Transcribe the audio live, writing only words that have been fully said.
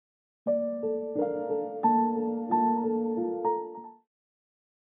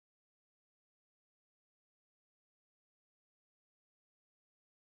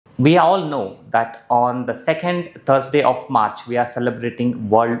We all know that on the second Thursday of March, we are celebrating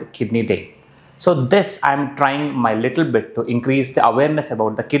World Kidney Day. So this, I am trying my little bit to increase the awareness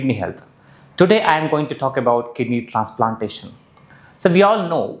about the kidney health. Today, I am going to talk about kidney transplantation. So we all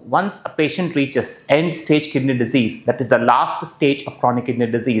know once a patient reaches end-stage kidney disease, that is the last stage of chronic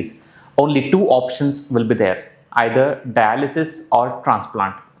kidney disease, only two options will be there, either dialysis or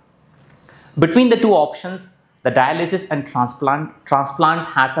transplant. Between the two options, the dialysis and transplant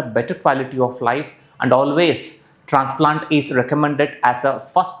has a better quality of life, and always transplant is recommended as a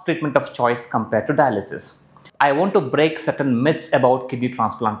first treatment of choice compared to dialysis. I want to break certain myths about kidney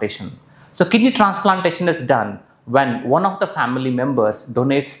transplantation. So kidney transplantation is done when one of the family members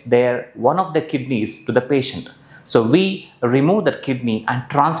donates one of their kidneys to the patient. So we remove that kidney and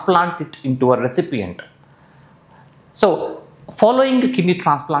transplant it into a recipient. So following kidney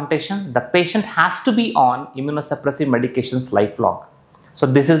transplantation, the patient has to be on immunosuppressive medications lifelong. So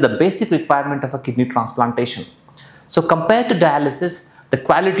this is the basic requirement of a kidney transplantation. So compared to dialysis, the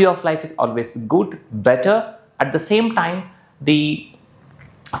quality of life is always good, better. At the same time, the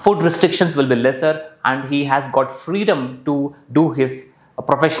food restrictions will be lesser and he has got freedom to do his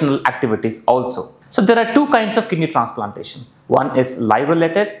professional activities also. So there are two kinds of kidney transplantation. One is live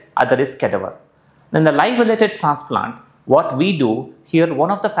related, other is cadaver. Then the live related transplant, what we do here,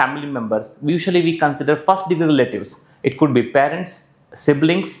 one of the family members, usually we consider first degree relatives. It could be parents,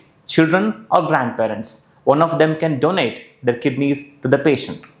 siblings, children or grandparents. One of them can donate their kidneys to the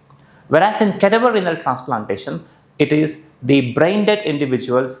patient. Whereas in cadaver renal transplantation, it is the brain dead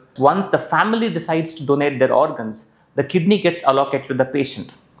individuals. Once the family decides to donate their organs, the kidney gets allocated to the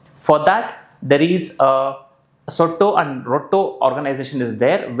patient. For that, there is a SOTO and ROTO organization is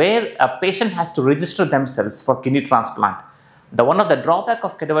there where a patient has to register themselves for kidney transplant. One of the drawback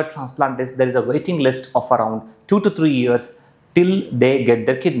of cadaver transplant is there is a waiting list of around 2 to 3 years till they get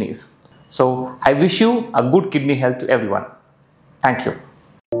their kidneys. So I wish you a good kidney health to everyone. Thank you.